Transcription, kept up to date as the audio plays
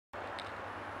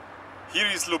Here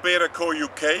is Lubera Co.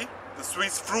 UK, the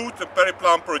Swiss fruit and berry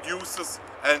plant producers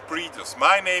and breeders.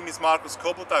 My name is Markus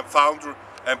Kobelt, I'm founder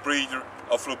and breeder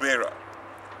of Lubera.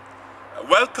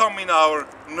 Welcome in our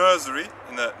nursery,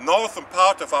 in the northern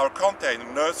part of our container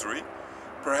nursery.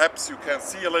 Perhaps you can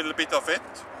see a little bit of it.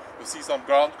 You see some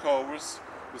ground covers,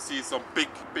 you see some big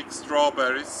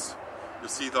strawberries, you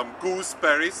see some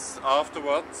gooseberries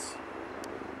afterwards.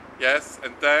 Yes,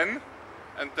 and then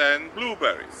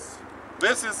blueberries.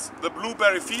 This is the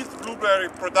blueberry field, blueberry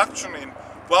production in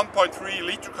 1.3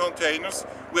 litre containers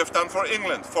we have done for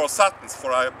England, for Suttons,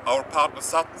 for our partner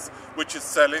Suttons, which is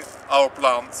selling our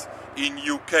plants in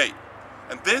UK.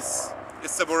 And this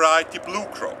is the variety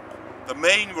Bluecrop, the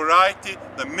main variety,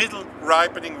 the middle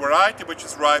ripening variety, which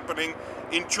is ripening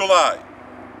in July.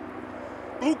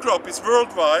 Bluecrop is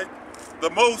worldwide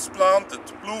the most planted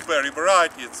blueberry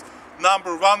variety. It's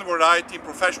 #1 variety in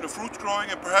professional fruit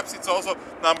growing, and perhaps it's also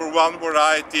 #1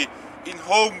 variety in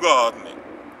home gardening.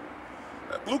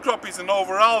 Bluecrop is an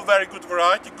overall very good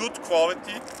variety, good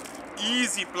quality,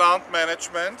 easy plant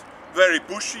management, very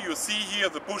bushy. You see here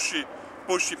the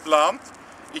bushy plant.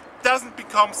 It doesn't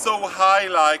become so high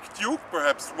like Duke,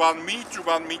 perhaps 1 meter,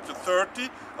 1.30 m,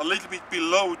 a little bit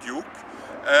below Duke,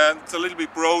 and it's a little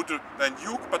bit broader than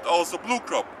Duke, but also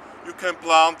Bluecrop. You can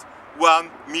plant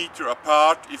 1 meter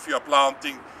apart if you are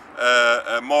planting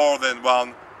more than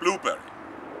one blueberry.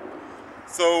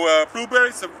 So blueberry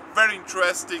is a very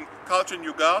interesting culture in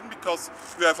your garden because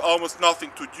you have almost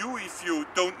nothing to do if you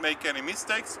don't make any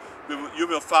mistakes. You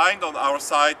will find on our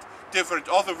site different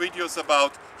other videos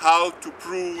about how to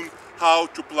prune, how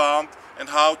to plant and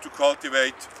how to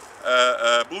cultivate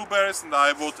blueberries, and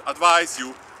I would advise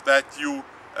you that you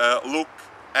look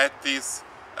at these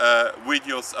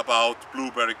videos about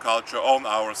blueberry culture on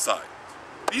our site.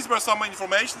 These were some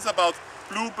informations about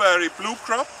blueberry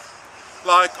Bluecrop.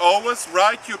 Like always,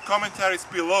 write your commentaries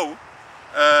below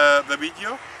the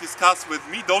video, discuss with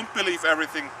me, don't believe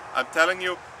everything I'm telling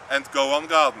you, and go on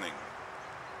gardening.